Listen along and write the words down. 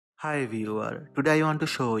Hi viewer, today I want to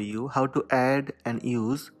show you how to add and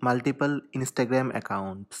use multiple Instagram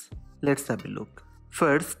accounts. Let's have a look.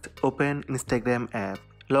 First, open Instagram app.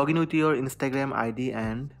 Log in with your Instagram ID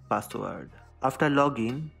and password. After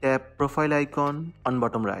login, tap profile icon on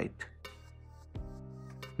bottom right.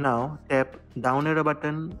 Now tap down arrow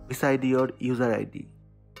button beside your user ID.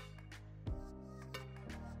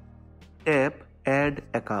 Tap add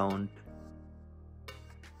account.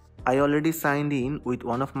 I already signed in with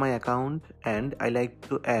one of my account and I like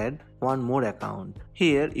to add one more account.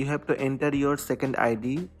 Here you have to enter your second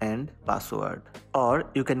ID and password, or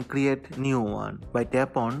you can create new one by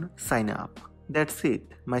tap on sign up. That's it,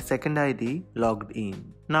 my second ID logged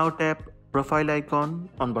in. Now tap profile icon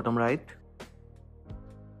on bottom right.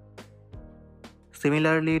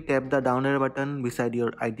 Similarly, tap the down arrow button beside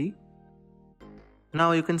your ID.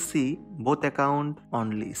 Now you can see both accounts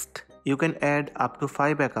on list. You can add up to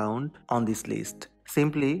 5 accounts on this list.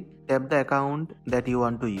 Simply tap the account that you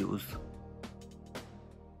want to use.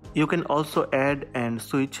 You can also add and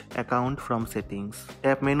switch account from settings.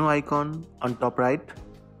 Tap menu icon on top right,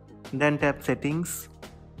 then tap settings,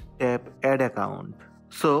 tap add account.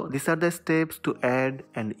 So these are the steps to add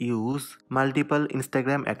and use multiple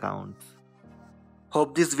Instagram accounts.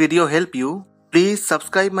 Hope this video helped you. Please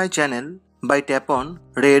subscribe my channel by tap on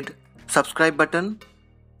red subscribe button.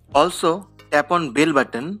 Also tap on bell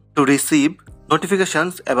button to receive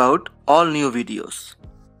notifications about all new videos.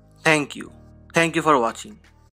 Thank you. Thank you for watching.